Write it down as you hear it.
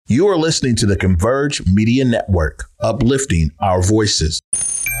You are listening to the Converge Media Network, uplifting our voices.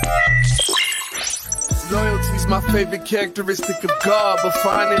 Loyalty's my favorite characteristic of God, but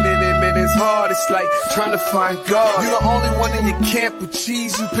finding it in it is hard. It's like trying to find God. You're the only one in your camp with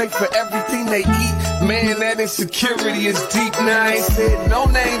cheese. You pay for everything they eat. Man, that insecurity is deep. Now I ain't said no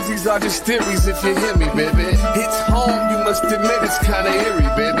names. These are just theories. If you hear me, baby, it's home. You must admit it's kind of eerie,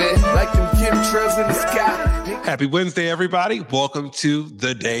 baby. Like them chemtrails in the sky. Happy Wednesday, everybody. Welcome to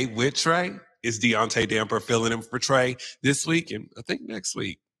The Day with Trae. It's Deaunte Damper filling in for Trae this week and I think next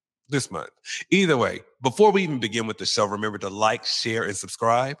week. This month. Either way, before we even begin with the show, remember to like, share, and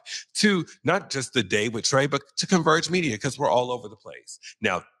subscribe to not just The Day with Trae, but to Converge Media, because we're all over the place.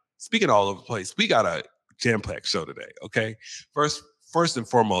 Now, speaking of all over the place, we got a jam-packed show today, okay? First and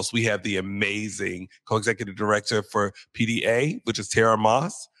foremost, we have the amazing co-executive director for PDA, which is Tara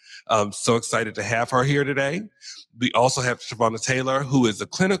Moss. I'm so excited to have her here today. We also have Shavonna Taylor, who is the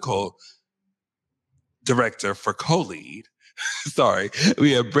clinical director for co-lead. Sorry.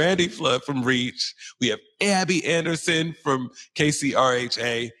 We have Brandy Flood from Reach. We have Abby Anderson from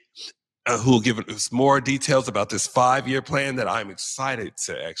KCRHA, who will give us more details about this 5-year plan that I'm excited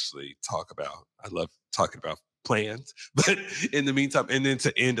to actually talk about. I love talking about plans. But in the meantime, and then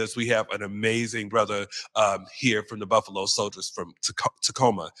to end us, we have an amazing brother here from the Buffalo Soldiers from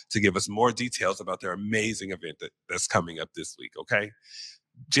Tacoma to give us more details about their amazing event that's coming up this week, okay?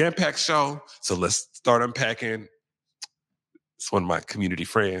 Jam-packed show, so let's start unpacking. It's one of my community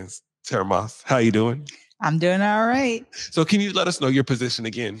friends, Tara Moss. How you doing? I'm doing all right. So can you let us know your position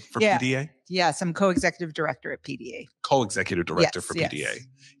again for PDA? Yes, I'm co-executive director at PDA. Co-executive director for PDA.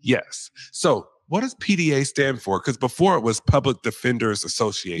 Yes. So what does PDA stand for? Because before it was Public Defenders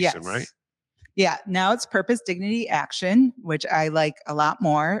Association, right? Yeah. Now it's Purpose, Dignity, Action, which I like a lot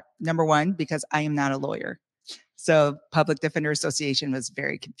more. Number one, because I am not a lawyer. So Public Defender Association was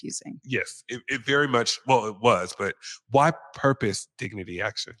very confusing. Yes, it very much, well, it was, but why Purpose, Dignity,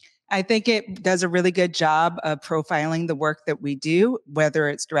 Action? I think it does a really good job of profiling the work that we do, whether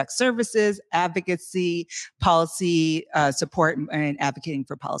it's direct services, advocacy, policy support, and advocating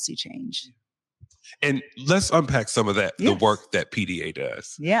for policy change. And let's unpack some of that, the work that PDA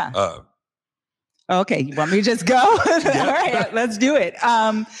does. Yeah. Okay, you want me to just go? All right, let's do it.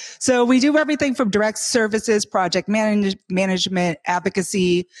 So we do everything from direct services, project management,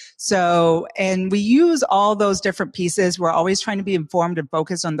 advocacy. And we use all those different pieces. We're always trying to be informed and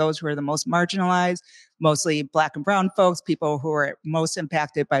focused on those who are the most marginalized, mostly Black and brown folks, people who are most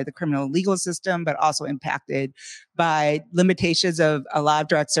impacted by the criminal legal system, but also impacted by limitations of a lot of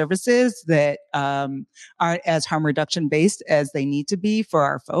direct services that aren't as harm reduction based as they need to be for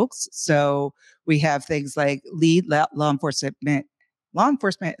our folks. So we have things like LEAD, law enforcement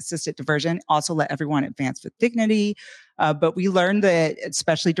assisted diversion, also let everyone advance with dignity. But we learned that,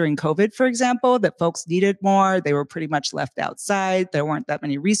 especially during COVID, for example, that folks needed more. They were pretty much left outside. There weren't that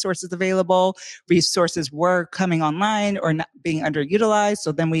many resources available. Resources were coming online or not being underutilized.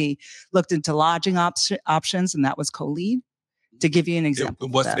 So then we looked into lodging options, and that was co-lead. To give you an example.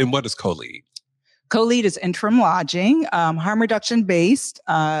 And what is co-lead? Co-lead is interim lodging, harm reduction based.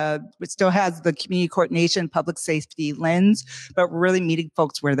 It still has the community coordination, public safety lens, but we're really meeting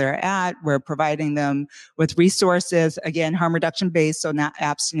folks where they're at. We're providing them with resources, again, harm reduction based, so not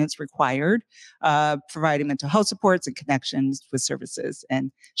abstinence required, providing mental health supports and connections with services.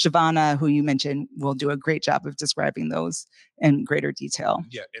 And Shavonna, who you mentioned, will do a great job of describing those in greater detail.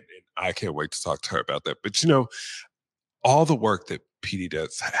 Yeah, and I can't wait to talk to her about that. But all the work that PD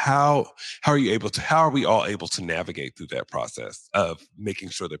does, how are we all able to navigate through that process of making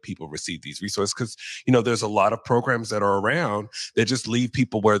sure that people receive these resources? Because, there's a lot of programs that are around that just leave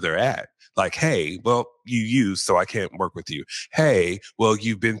people where they're at. Like, hey, well, you use, so I can't work with you. Hey, well,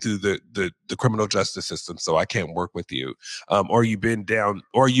 you've been through the criminal justice system, so I can't work with you. Or you've been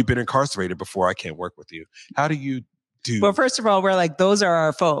incarcerated before, I can't work with you. How do you Well, first of all, we're like, those are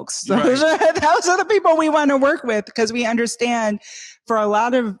our folks. Right. Those are the people we want to work with, because we understand for a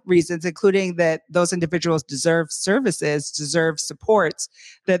lot of reasons, including that those individuals deserve services, deserve supports,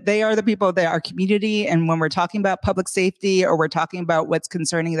 that they are the people that our community. And when we're talking about public safety or we're talking about what's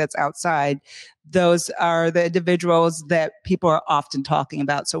concerning that's outside, those are the individuals that people are often talking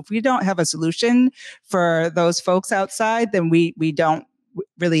about. So if we don't have a solution for those folks outside, then we don't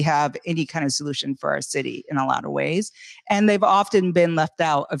really have any kind of solution for our city in a lot of ways. And they've often been left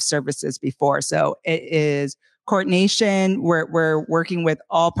out of services before. So it is coordination. We're working with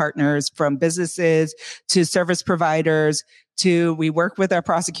all partners, from businesses to service providers to, we work with our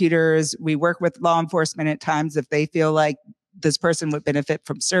prosecutors. We work with law enforcement at times. If they feel like this person would benefit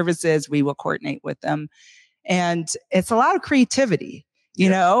from services, we will coordinate with them. And it's a lot of creativity. You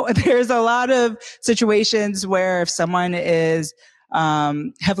know, there's a lot of situations where if someone is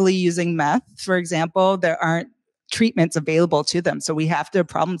heavily using meth, for example, there aren't treatments available to them. So we have to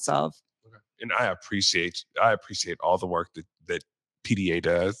problem solve. And I appreciate all the work that PDA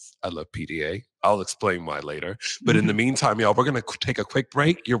does. I love PDA. I'll explain why later. But in the meantime, y'all, we're going to take a quick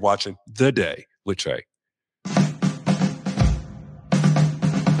break. You're watching The Day with Trae.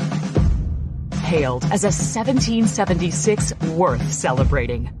 Hailed as a 1776 worth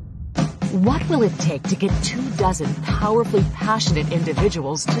celebrating. What will it take to get 24 powerfully passionate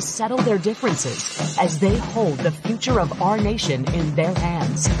individuals to settle their differences as they hold the future of our nation in their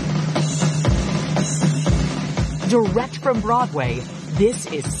hands? Direct from Broadway, this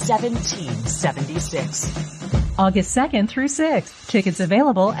is 1776. August 2nd through 6th. Tickets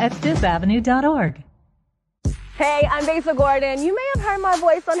available at fifthavenue.org. Hey, I'm Besa Gordon. You may have heard my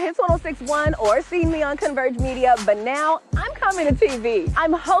voice on Hits 106.1 or seen me on Converge Media, but now I'm coming to TV.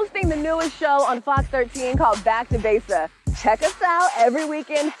 I'm hosting the newest show on Fox 13 called Back to Besa. Check us out every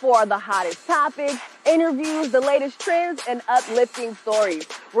weekend for the hottest topics, interviews, the latest trends, and uplifting stories.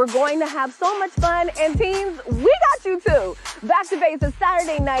 We're going to have so much fun, and teens, we got you too. Back to Besa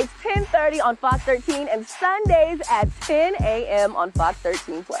Saturday nights, 10:30 on Fox 13, and Sundays at 10 a.m. on Fox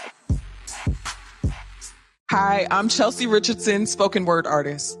 13 Plus. Hi, I'm Chelsea Richardson, spoken word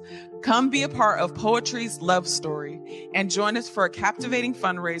artist. Come be a part of Poetry's Love Story and join us for a captivating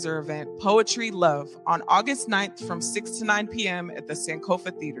fundraiser event, Poetry Love, on August 9th from 6 to 9 p.m. at the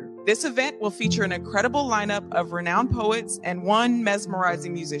Sankofa Theater. This event will feature an incredible lineup of renowned poets and one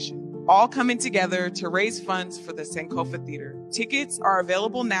mesmerizing musician, all coming together to raise funds for the Sankofa Theater. Tickets are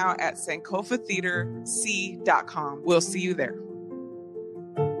available now at sankofatheaterc.com. We'll see you there.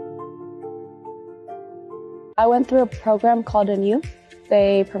 I went through a program called Anew.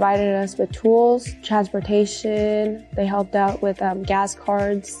 They provided us with tools, transportation. They helped out with gas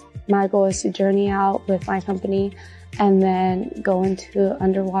cards. My goal is to journey out with my company and then go into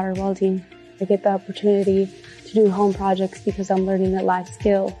underwater welding. I get the opportunity to do home projects because I'm learning a life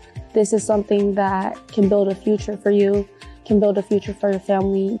skill. This is something that can build a future for you, can build a future for your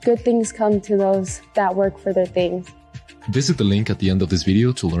family. Good things come to those that work for their things. Visit the link at the end of this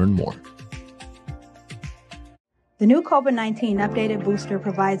video to learn more. The new COVID-19 updated booster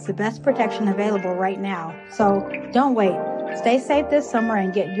provides the best protection available right now. So don't wait. Stay safe this summer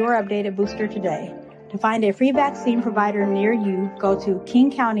and get your updated booster today. To find a free vaccine provider near you, go to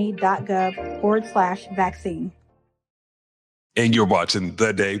kingcounty.gov/vaccine. And you're watching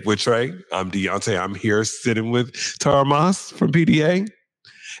The Day with Trae. I'm Deaunte. I'm here sitting with Tara Moss from PDA.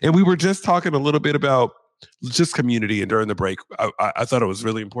 And we were just talking a little bit about just community, and during the break, I thought it was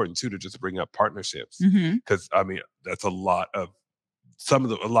really important too to just bring up partnerships because I mean that's a lot of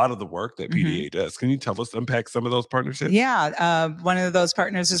the work that PDA does. Can you unpack some of those partnerships? Yeah, one of those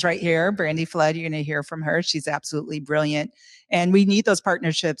partners is right here, Brandy Flood. You're going to hear from her. She's absolutely brilliant, and we need those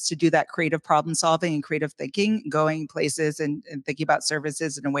partnerships to do that creative problem solving and creative thinking, going places and thinking about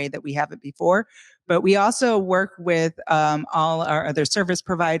services in a way that we haven't before. But we also work with all our other service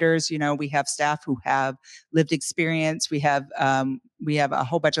providers. You know, we have staff who have lived experience. We have a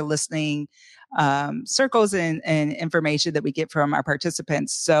whole bunch of listening circles and information that we get from our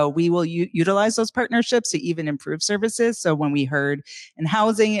participants. So we will utilize those partnerships to even improve services. So when we heard in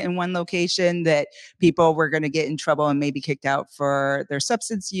housing in one location that people were going to get in trouble and maybe kicked out for their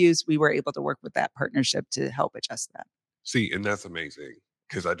substance use, we were able to work with that partnership to help adjust that. See, and that's amazing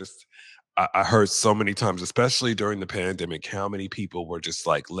because I heard so many times, especially during the pandemic, how many people were just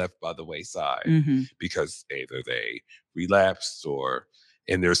like left by the wayside because either they relapsed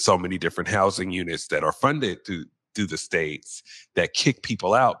and there's so many different housing units that are funded through the states that kick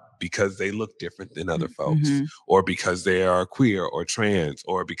people out because they look different than other folks or because they are queer or trans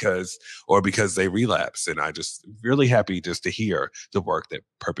or because they relapse. And I just really happy just to hear the work that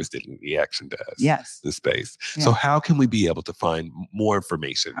Purpose Dignity Action does. Yes. The space. Yeah. So how can we be able to find more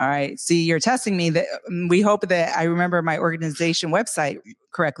information? All right. See, you're testing me. That we hope that I remember my organization website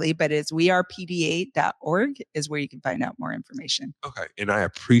correctly, but it's wearepda.org is where you can find out more information. Okay. And I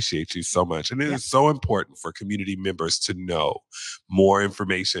appreciate you so much. And it is so important for community members to know more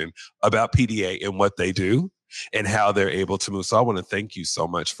information about PDA and what they do and how they're able to move. So I want to thank you so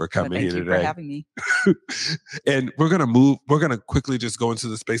much for coming here today. Thank you for having me. And we're going to quickly just go into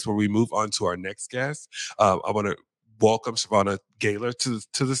the space where we move on to our next guest. I want to welcome Shavonna Gaylor to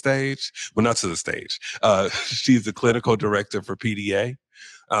the stage. Well, not to the stage. She's the clinical director for PDA.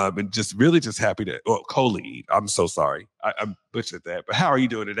 And just happy to, co-lead. I'm so sorry. I butchered that. But how are you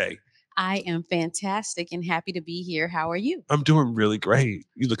doing today? I am fantastic and happy to be here. How are you? I'm doing really great.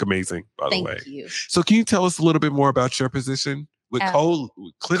 You look amazing, by the way. Thank you. So can you tell us a little bit more about your position with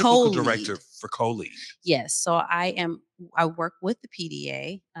clinical director for co-lead. Yes. So I work with the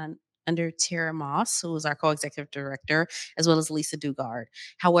PDA under Tara Moss, who is our co-executive director, as well as Lisa Dugard.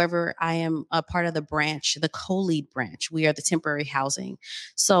 However, I am a part of the branch, the co-lead branch. We are the temporary housing.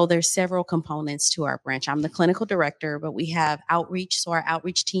 So there's several components to our branch. I'm the clinical director, but we have outreach. So our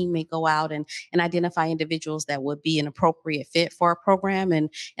outreach team may go out and identify individuals that would be an appropriate fit for our program and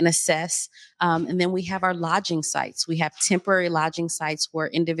assess. And then we have our lodging sites. We have temporary lodging sites where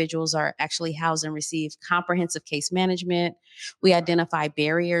individuals are actually housed and receive comprehensive case management. We identify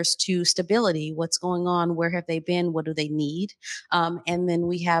barriers to stability. What's going on? Where have they been? What do they need? And then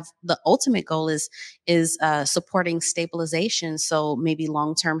we have the ultimate goal is supporting stabilization. So maybe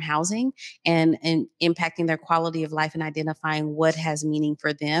long-term housing and impacting their quality of life and identifying what has meaning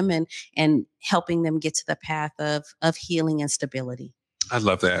for them and helping them get to the path of healing and stability. I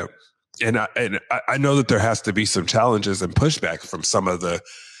love that. And I know that there has to be some challenges and pushback from some of the,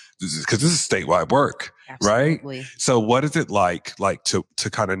 because this is statewide work, Absolutely. Right? So what is it like to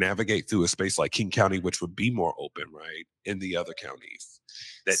kind of navigate through a space like King County, which would be more open, right, in the other counties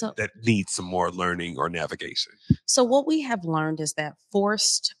that need some more learning or navigation? So what we have learned is that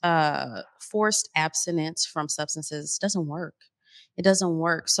forced abstinence from substances doesn't work. It doesn't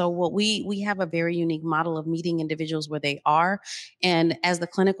work. So what we have a very unique model of meeting individuals where they are. And as the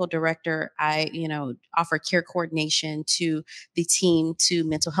clinical director, I, offer care coordination to the team, to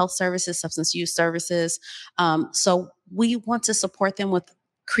mental health services, substance use services. So we want to support them with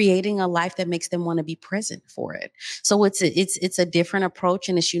creating a life that makes them want to be present for it. So it's a different approach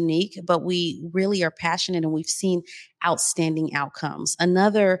and it's unique, but we really are passionate and we've seen outstanding outcomes.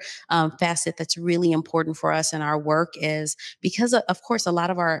 Another facet that's really important for us in our work is because of course, a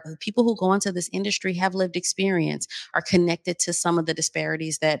lot of our people who go into this industry have lived experience, are connected to some of the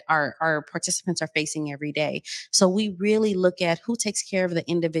disparities that our participants are facing every day. So we really look at who takes care of the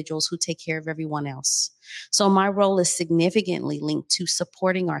individuals who take care of everyone else. So my role is significantly linked to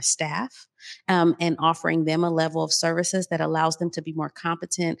supporting our staff and offering them a level of services that allows them to be more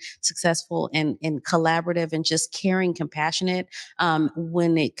competent, successful, and collaborative and just caring, compassionate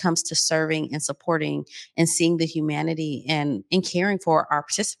when it comes to serving and supporting and seeing the humanity and caring for our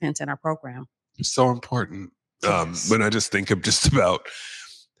participants in our program. It's so important. Yes. When I just think of just about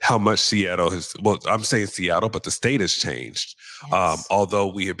how much Seattle has, well, I'm saying Seattle, but the state has changed. Yes. Although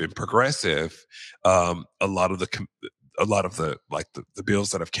we have been progressive, a lot of the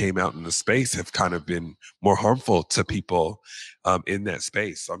bills that have came out in the space have kind of been more harmful to people in that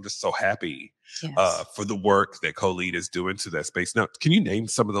space. So I'm just so happy for the work that co-lead is doing to that space. Now, can you name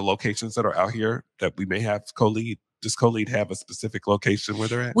some of the locations that are out here that we may have co-lead? Does co-lead have a specific location where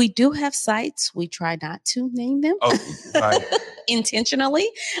they're at? We do have sites. We try not to name them intentionally.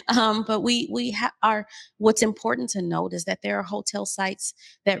 But we what's important to note is that there are hotel sites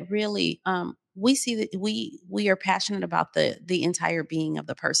that really, we see that we are passionate about the entire being of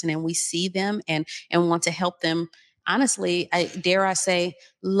the person, and we see them and want to help them. Honestly, I say,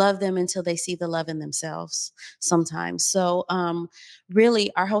 love them until they see the love in themselves sometimes. So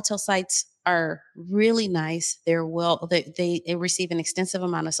really, our hotel sites are really nice. They're they receive an extensive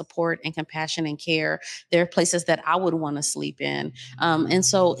amount of support and compassion and care. They're places that I would want to sleep in. And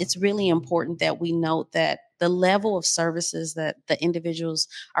so it's really important that we note that the level of services that the individuals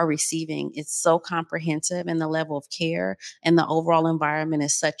are receiving is so comprehensive, and the level of care and the overall environment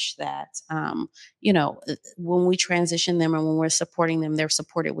is such that, when we transition them and when we're supporting them, they're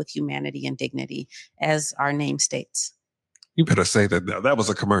supported with humanity and dignity, as our name states. You better say that now. That was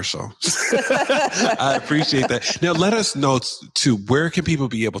a commercial. I appreciate that. Now, let us know too, where can people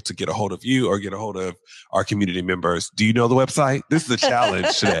be able to get a hold of you or get a hold of our community members? Do you know the website? This is a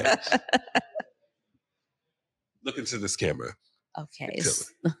challenge today. Look into this camera. Okay.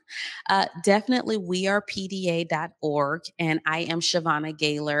 Definitely wearepda.org. And I am Shavonna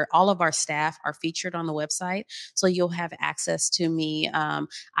Gaylor. All of our staff are featured on the website, so you'll have access to me.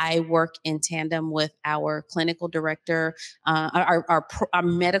 I work in tandem with our clinical director, our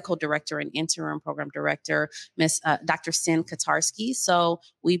medical director and interim program director, Miss Dr. Sin Katarski. So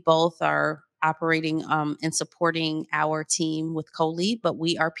we both are operating and supporting our team with co-lead, but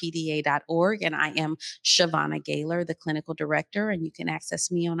wearepda.org. And I am Shavonna Gaylor, the clinical director, and you can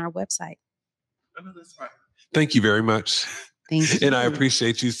access me on our website. I know that's right. Thank you very much. Thank you. And I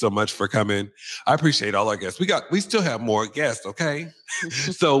appreciate you so much for coming. I appreciate all our guests. We still have more guests, okay?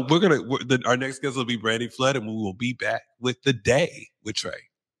 So our next guest will be Brandy Flood, and we will be back with The Day with Trae.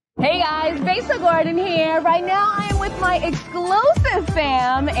 Hey guys, Besa Gordon here. Right now I am with my exclusive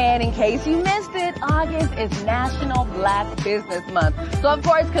fam, and in case you missed it, August is National Black Business Month. So of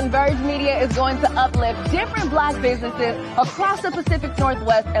course, Converge Media is going to uplift different black businesses across the Pacific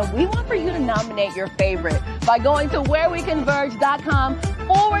Northwest, and we want for you to nominate your favorite by going to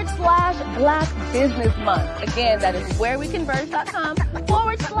whereweconverge.com/Black Business Month. Again, that is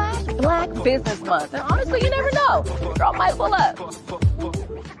whereweconverge.com/Black Business Month. And honestly, you never know. Girl might pull up.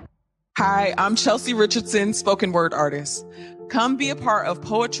 Hi, I'm Chelsea Richardson, spoken word artist. Come be a part of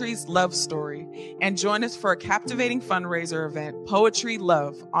Poetry's Love Story and join us for a captivating fundraiser event, Poetry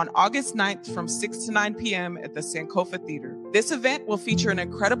Love, on August 9th from 6 to 9 p.m. at the Sankofa Theater. This event will feature an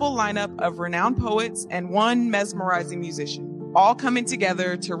incredible lineup of renowned poets and one mesmerizing musician, all coming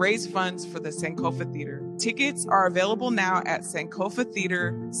together to raise funds for the Sankofa Theater. Tickets are available now at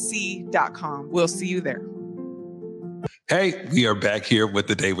sankofatheaterc.com. We'll see you there. Hey, we are back here with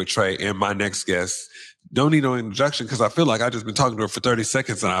The Day with Trae, and my next guest don't need no introduction because I feel like I've just been talking to her for 30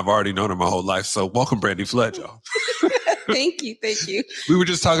 seconds and I've already known her my whole life. So welcome, Brandy Flood, y'all. Thank you. Thank you. We were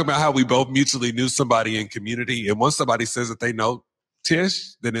just talking about how we both mutually knew somebody in community, and once somebody says that they know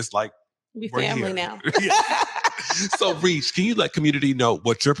Tish, then it's like, We family now. So Reach, can you let community know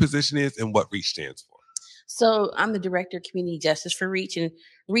what your position is and what Reach stands for? So I'm the Director of Community Justice for Reach, and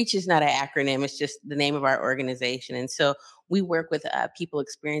Reach is not an acronym. It's just the name of our organization. And so we work with people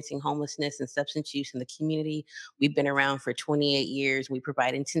experiencing homelessness and substance use in the community. We've been around for 28 years. We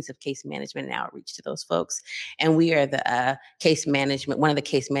provide intensive case management and outreach to those folks. And we are the case management, one of the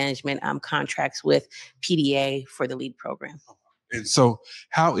case management contracts with PDA for the LEAD program. And so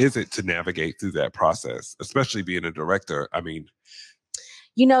how is it to navigate through that process, especially being a director? I mean,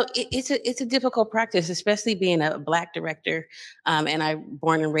 you know, it's a difficult practice, especially being a Black director. And I'm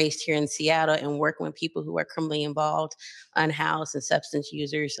born and raised here in Seattle and working with people who are criminally involved, unhoused, and substance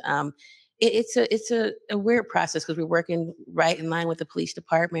users. It's a weird process because we're working right in line with the police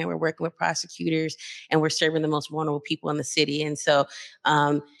department. We're working with prosecutors, and we're serving the most vulnerable people in the city. And so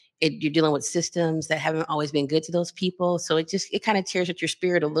you're dealing with systems that haven't always been good to those people. So it kind of tears at your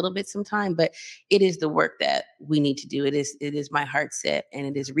spirit a little bit sometimes, but it is the work that we need to do. It is my heart set, and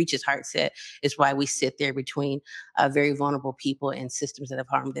it is Reach's heart set. It's why we sit there between very vulnerable people and systems that have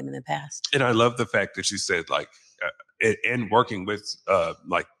harmed them in the past. And I love the fact that you said and working with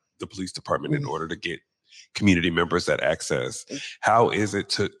like the police department in order to get community members that access. How is it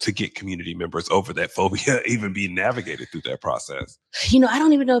to get community members over that phobia, even being navigated through that process? You know, I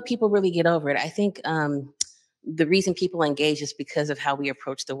don't even know if people really get over it. I think the reason people engage is because of how we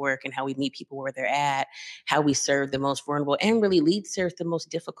approach the work and how we meet people where they're at, how we serve the most vulnerable, and really LEAD serves the most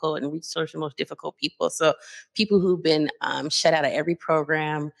difficult, and Reach serves the most difficult people. So people who've been shut out of every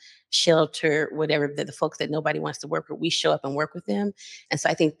program, shelter, whatever, the folks that nobody wants to work with, we show up and work with them. And so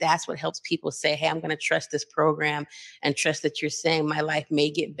I think that's what helps people say, hey, I'm going to trust this program and trust that you're saying my life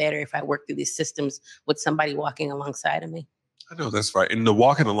may get better if I work through these systems with somebody walking alongside of me. I know that's right. And the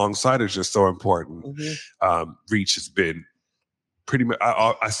walking alongside is just so important. Mm-hmm. Reach has been pretty much,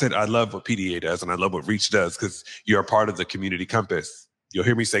 I said, I love what PDA does and I love what Reach does because you're a part of the community compass. You'll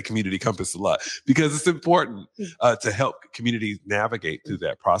hear me say community compass a lot because it's important to help communities navigate through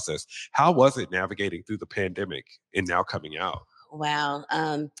that process. How was it navigating through the pandemic and now coming out? Wow.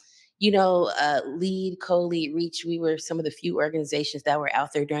 LEAD, co-lead, Reach, we were some of the few organizations that were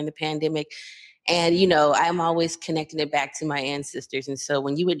out there during the pandemic. And, I'm always connecting it back to my ancestors. And so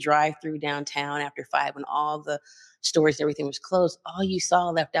when you would drive through downtown after 5 when all the stores and everything was closed, all you saw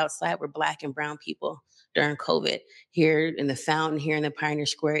left outside were Black and brown people during COVID here in the Fountain, here in the Pioneer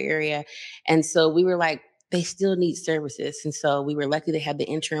Square area. And so we were like, they still need services. And so we were lucky to have the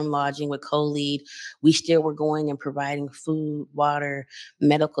interim lodging with co-lead. We still were going and providing food, water,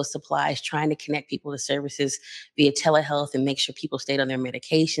 medical supplies, trying to connect people to services via telehealth and make sure people stayed on their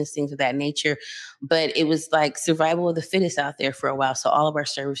medications, things of that nature. But it was like survival of the fittest out there for a while. So all of our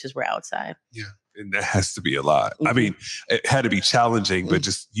services were outside. Yeah. And that has to be a lot. Mm-hmm. I mean, it had to be challenging, but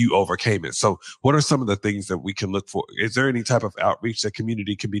just you overcame it. So what are some of the things that we can look for? Is there any type of outreach that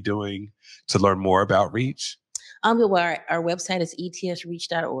community can be doing to learn more about Reach? Well, our website is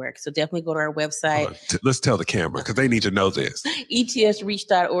etsreach.org. So definitely go to our website. Let's tell the camera because they need to know this.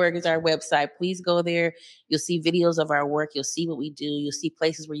 etsreach.org is our website. Please go there. You'll see videos of our work. You'll see what we do. You'll see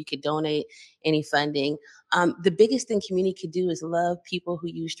places where you could donate any funding. The biggest thing community could do is love people who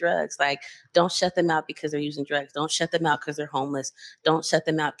use drugs. Like, don't shut them out because they're using drugs. Don't shut them out because they're homeless. Don't shut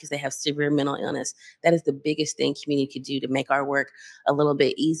them out because they have severe mental illness. That is the biggest thing community could do to make our work a little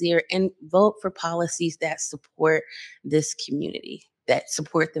bit easier. And vote for policies that support this community, that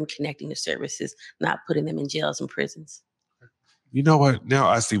support them connecting to services, not putting them in jails and prisons. You know what? Now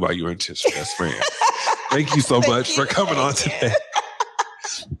I see why you're intentional best friend. Thank you so much for coming on today.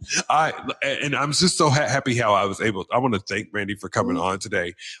 I'm just so happy how I was able. I want to thank Randy for coming on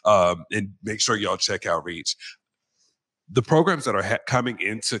today, and make sure y'all check out Reach. The programs that are coming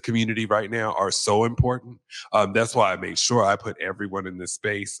into community right now are so important. That's why I made sure I put everyone in this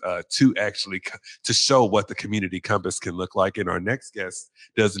space to actually to show what the community compass can look like. And our next guest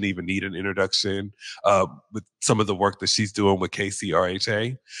doesn't even need an introduction with some of the work that she's doing with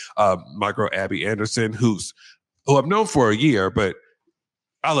KCRHA. My girl Abby Anderson, who I've known for a year, but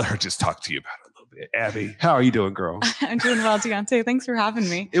I'll let her just talk to you about it a little bit. Abby, how are you doing, girl? I'm doing well, Deaunte. Thanks for having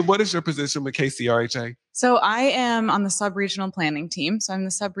me. And what is your position with KCRHA? So I am on the sub-regional planning team. So I'm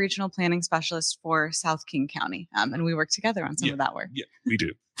the sub-regional planning specialist for South King County. And we work together on some of that work. Yeah, we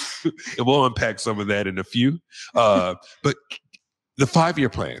do. And we'll unpack some of that in a few. But the 5-year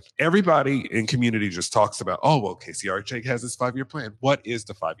plan, everybody in community just talks about, oh, well, KCRHA has this 5-year plan. What is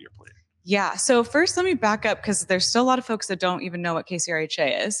the 5-year plan? Yeah. So first, let me back up because there's still a lot of folks that don't even know what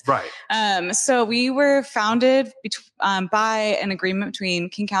KCRHA is. Right. So we were founded by an agreement between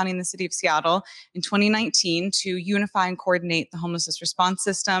King County and the city of Seattle in 2019 to unify and coordinate the homelessness response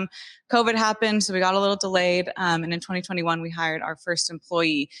system. COVID happened, so we got a little delayed. And in 2021, we hired our first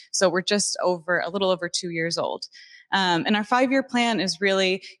employee. So we're just a little over 2 years old. And our 5-year plan is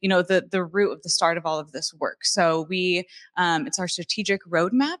really, the root of the start of all of this work. So it's our strategic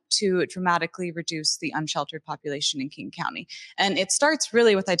roadmap to dramatically reduce the unsheltered population in King County. And it starts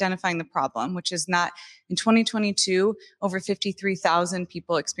really with identifying the problem, which is that in 2022, over 53,000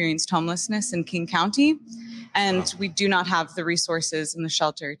 people experienced homelessness in King County. And we do not have the resources in the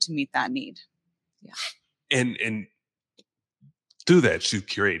shelter to meet that need. Yeah. And through that, you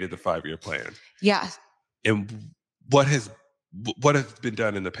created the 5-year plan. Yeah. And what has been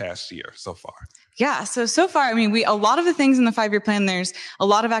done in the past year so far? Yeah. So far, a lot of the things in the 5-year plan, there's a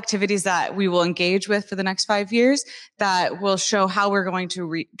lot of activities that we will engage with for the next 5 years that will show how we're going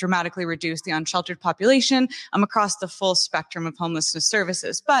to dramatically reduce the unsheltered population across the full spectrum of homelessness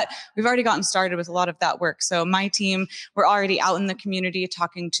services. But we've already gotten started with a lot of that work. So my team, we're already out in the community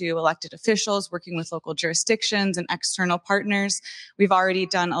talking to elected officials, working with local jurisdictions and external partners. We've already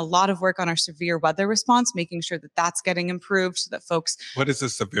done a lot of work on our severe weather response, making sure that that's getting improved so that folks... What is a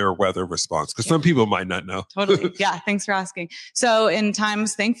severe weather response? Because some people might not know. Totally. Yeah. Thanks for asking. So in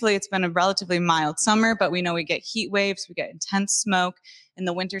times, thankfully, it's been a relatively mild summer, but we know we get heat waves, we get intense smoke. In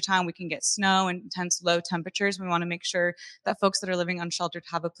the wintertime, we can get snow and intense low temperatures. We want to make sure that folks that are living unsheltered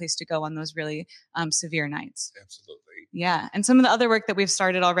have a place to go on those really severe nights. Absolutely. Yeah. And some of the other work that we've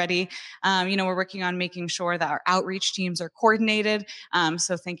started already, we're working on making sure that our outreach teams are coordinated.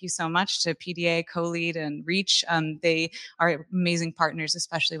 So thank you so much to PDA, Co-Lead, and Reach. They are amazing partners,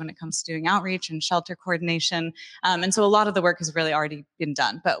 especially when it comes to doing outreach and shelter coordination. And so a lot of the work has really already been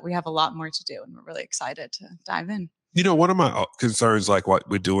done, but we have a lot more to do, and we're really excited to dive in. One of my concerns, like what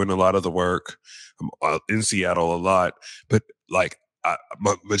we're doing a lot of the work in Seattle a lot, but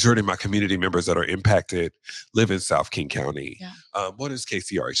majority of my community members that are impacted live in South King County. Yeah. What has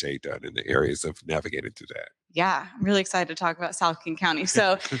KCRHA done in the areas of navigating through that? Yeah, I'm really excited to talk about South King County.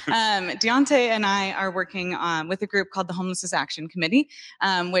 So Deaunte and I are working with a group called the Homelessness Action Committee,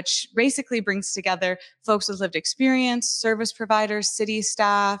 which basically brings together folks with lived experience, service providers, city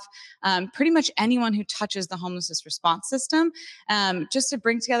staff, pretty much anyone who touches the homelessness response system, just to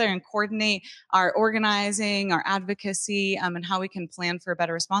bring together and coordinate our organizing, our advocacy, and how we can plan for a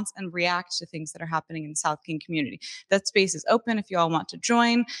better response and react to things that are happening in the South King community. That space is open if you all want to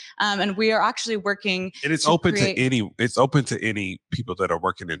join. And we are actually working. And it's open to any people that are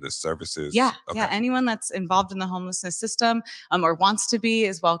working in the services. Yeah. Okay. Yeah. Anyone that's involved in the homelessness system or wants to be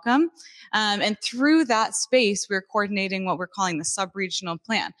is welcome. And through that space, we're coordinating what we're calling the sub-regional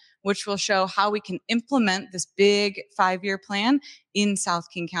plan, which will show how we can implement this big 5-year plan in South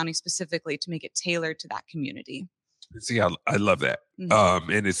King County specifically to make it tailored to that community. See, I love that. Mm-hmm.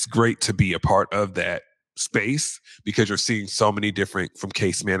 And it's great to be a part of that space because you're seeing so many different, from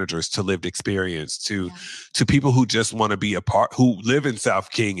case managers to lived experience to people who just want to be a part, who live in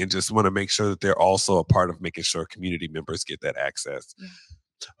South King and just want to make sure that they're also a part of making sure community members get that access.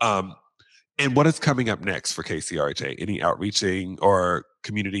 Yeah. And what is coming up next for KCRHA? Any outreaching or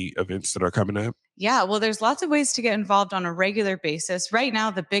community events that are coming up? Yeah, well, there's lots of ways to get involved on a regular basis. Right now,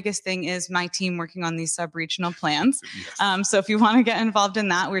 the biggest thing is my team working on these sub-regional plans. Yes. So if you want to get involved in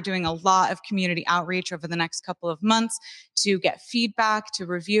that, we're doing a lot of community outreach over the next couple of months to get feedback, to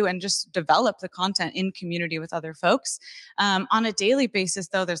review, and just develop the content in community with other folks. On a daily basis,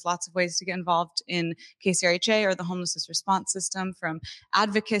 though, there's lots of ways to get involved in KCRHA or the Homelessness Response System, from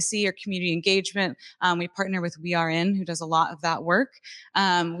advocacy or community engagement. We partner with We Are In, who does a lot of that work.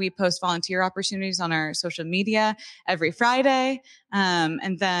 We post volunteer opportunities on our social media every Friday.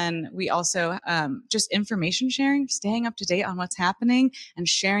 And then we also just information sharing, staying up to date on what's happening and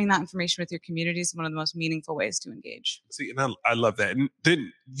sharing that information with your community is one of the most meaningful ways to engage. See, and I love that. And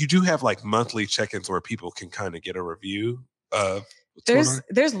then you do have like monthly check-ins where people can kind of get a review of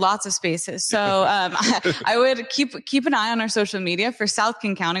there's lots of spaces. So I would keep an eye on our social media for South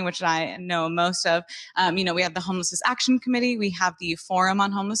King County, which I know most of. We have the Homelessness Action Committee. We have the Forum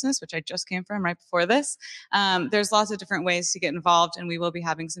on Homelessness, which I just came from right before this. There's lots of different ways to get involved, and we will be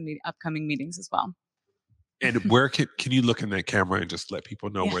having some upcoming meetings as well. And where can you look in that camera and just let people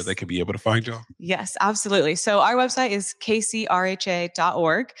know where they can be able to find y'all? Yes, absolutely. So our website is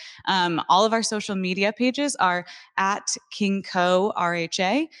kcrha.org. All of our social media pages are at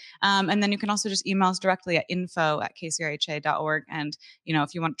KingCoRHA. And then you can also just email us directly at info@kcrha.org. And,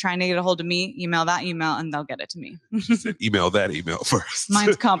 if you want to try and get a hold of me, email that email and they'll get it to me. Email that email first.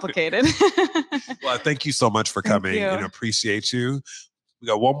 Mine's complicated. Well, thank you so much for coming and appreciate you. We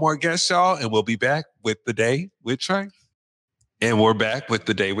got one more guest, y'all, and we'll be back with The Day with Trae. And we're back with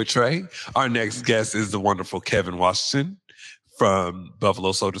The Day with Trae. Our next guest is the wonderful Kevin Washington from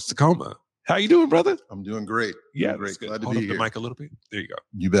Buffalo Soldiers, Tacoma. How you doing, brother? I'm doing great. Yeah, great. Glad to Hold be up here. the mic a little bit. There you go.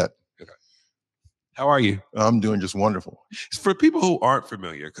 You bet. Okay. How are you? I'm doing just wonderful. For people who aren't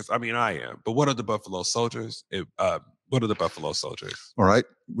familiar, because I am, but what are the Buffalo Soldiers? What are the Buffalo Soldiers? All right.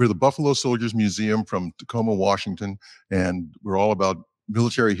 We're the Buffalo Soldiers Museum from Tacoma, Washington, and we're all about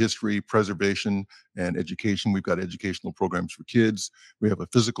military history, preservation, and education. We've got educational programs for kids. We have a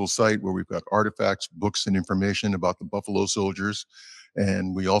physical site where we've got artifacts, books, and information about the Buffalo Soldiers.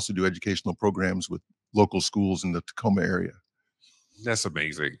 And we also do educational programs with local schools in the Tacoma area. That's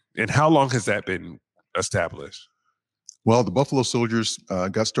amazing. And how long has that been established? Well, the Buffalo Soldiers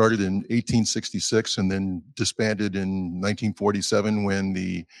got started in 1866 and then disbanded in 1947 when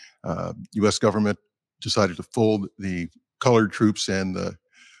the U.S. government decided to fold the colored troops and the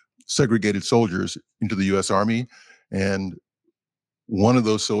segregated soldiers into the U.S. Army. And one of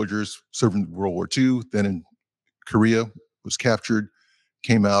those soldiers served in World War II, then in Korea, was captured,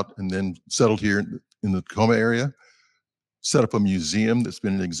 came out, and then settled here in the Tacoma area, set up a museum that's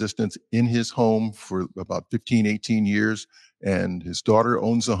been in existence in his home for about 15, 18 years. And his daughter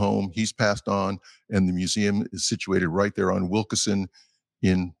owns the home. He's passed on, and the museum is situated right there on Wilkeson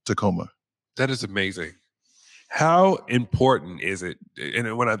in Tacoma. That is amazing. How important is it?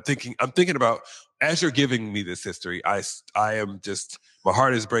 And when I'm thinking about, as you're giving me this history, I am just, my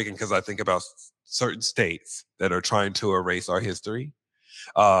heart is breaking because I think about certain states that are trying to erase our history.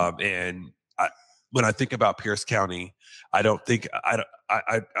 When I think about Pierce County, I don't think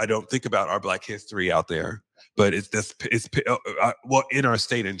about our Black history out there, but it's in our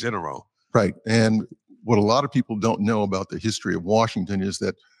state in general. Right. And what a lot of people don't know about the history of Washington is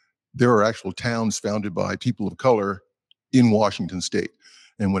that there are actual towns founded by people of color in Washington state.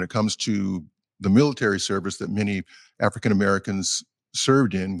 And when it comes to the military service that many African Americans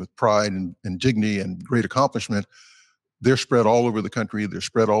served in with pride and dignity and great accomplishment, they're spread all over the country. They're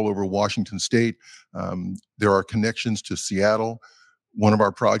spread all over Washington state. There are connections to Seattle. One of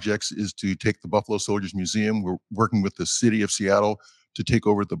our projects is to take the Buffalo Soldiers Museum. We're working with the city of Seattle to take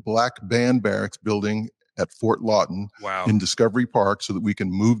over the Black Band Barracks building at Fort Lawton in Discovery Park so that we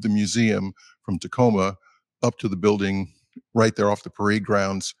can move the museum from Tacoma up to the building right there off the parade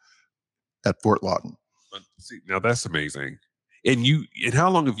grounds at Fort Lawton. See, now that's amazing. And how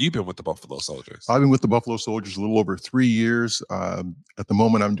long have you been with the Buffalo Soldiers? I've been with the Buffalo Soldiers a little over 3 years. At the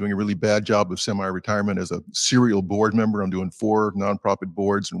moment, I'm doing a really bad job of semi-retirement as a serial board member. I'm doing 4 nonprofit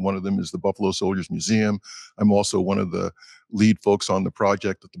boards, and one of them is the Buffalo Soldiers Museum. I'm also one of the lead folks on the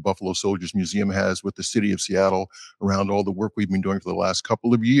project that the Buffalo Soldiers Museum has with the city of Seattle around all the work we've been doing for the last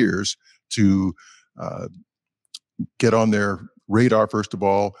couple of years to get on their radar. First of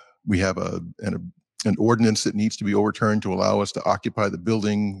all, we have an ordinance that needs to be overturned to allow us to occupy the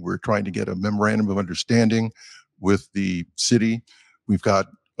building. We're trying to get a memorandum of understanding with the city. We've got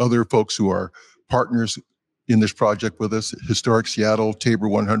other folks who are partners in this project with us: Historic Seattle, Tabor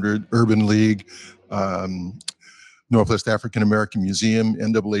 100, Urban League, Northwest African American Museum,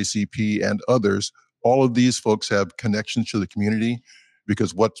 NAACP, and others. All of these folks have connections to the community.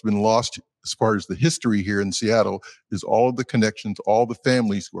 because what's been lost as far as the history here in Seattle is all of the connections, all the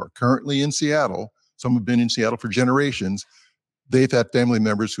families who are currently in Seattle. Some have been in Seattle for generations. They've had family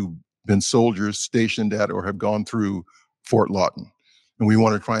members who've been soldiers stationed at or have gone through Fort Lawton. And we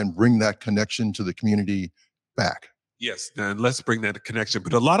want to try and bring that connection to the community back. Yes, and let's bring that connection.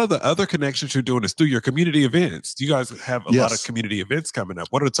 But a lot of the other connections you're doing is through your community events. You guys have a lot of community events coming up.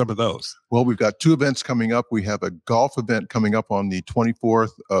 What are some of those? Well, we've got 2 events coming up. We have a golf event coming up on the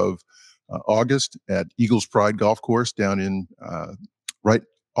 24th of August at Eagles Pride Golf Course down in right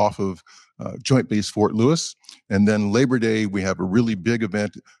off of Joint Base Fort Lewis. And then Labor Day, we have a really big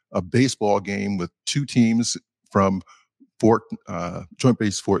event, a baseball game with 2 teams from Joint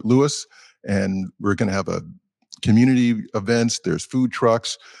Base Fort Lewis. And we're going to have a community events. There's food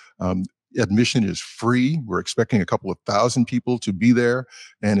trucks. Admission is free. We're expecting a couple of thousand people to be there,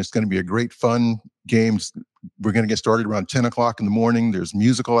 and it's going to be a great fun game. We're going to get started around 10 o'clock in the morning. There's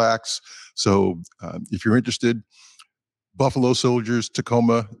musical acts. So if you're interested,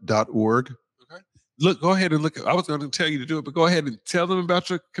 BuffaloSoldiersTacoma.org. Okay. Look, go ahead and look. I was going to tell you to do it, but go ahead and tell them about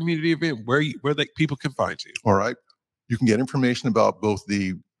your community event, where people can find you. All right. You can get information about both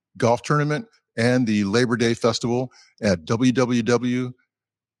the golf tournament and the Labor Day Festival at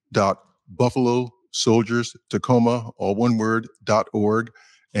www.BuffaloSoldiersTacoma, all one word, .org.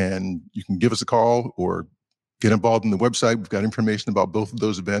 And you can give us a call or get involved in the website. We've got information about both of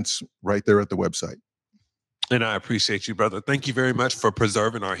those events right there at the website. And I appreciate you, brother. Thank you very much for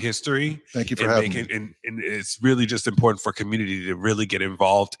preserving our history. Thank you for having me. And it's really just important for community to really get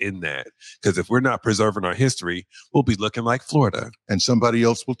involved in that. Because if we're not preserving our history, we'll be looking like Florida. And somebody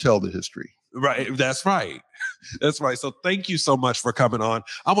else will tell the history. Right. That's right. That's right. So thank you so much for coming on.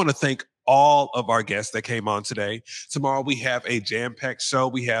 I want to thank all of our guests that came on today. Tomorrow we have a jam-packed show.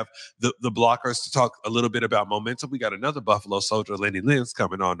 We have the blockers to talk a little bit about momentum. We got another Buffalo Soldier, Lenny Lynn's,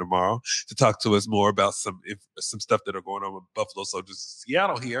 coming on tomorrow to talk to us more about some stuff that are going on with Buffalo Soldiers in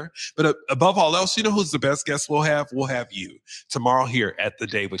Seattle here. But above all else, you know who's the best guest we'll have? We'll have you tomorrow here at The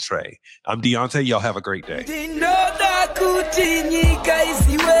Day with Trae. I'm Deaunte. Y'all have a great day.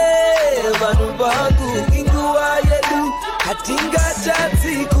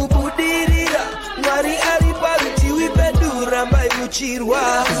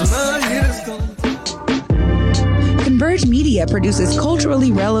 Converge Media produces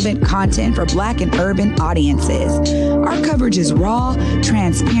culturally relevant content for Black and urban audiences. Our coverage is raw,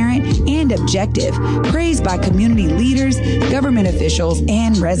 transparent, and objective, praised by community leaders, government officials,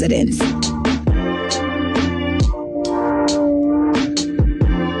 and residents.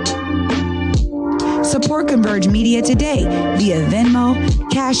 Support Converge Media today via Venmo,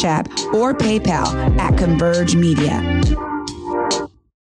 Cash App, or PayPal at Converge Media.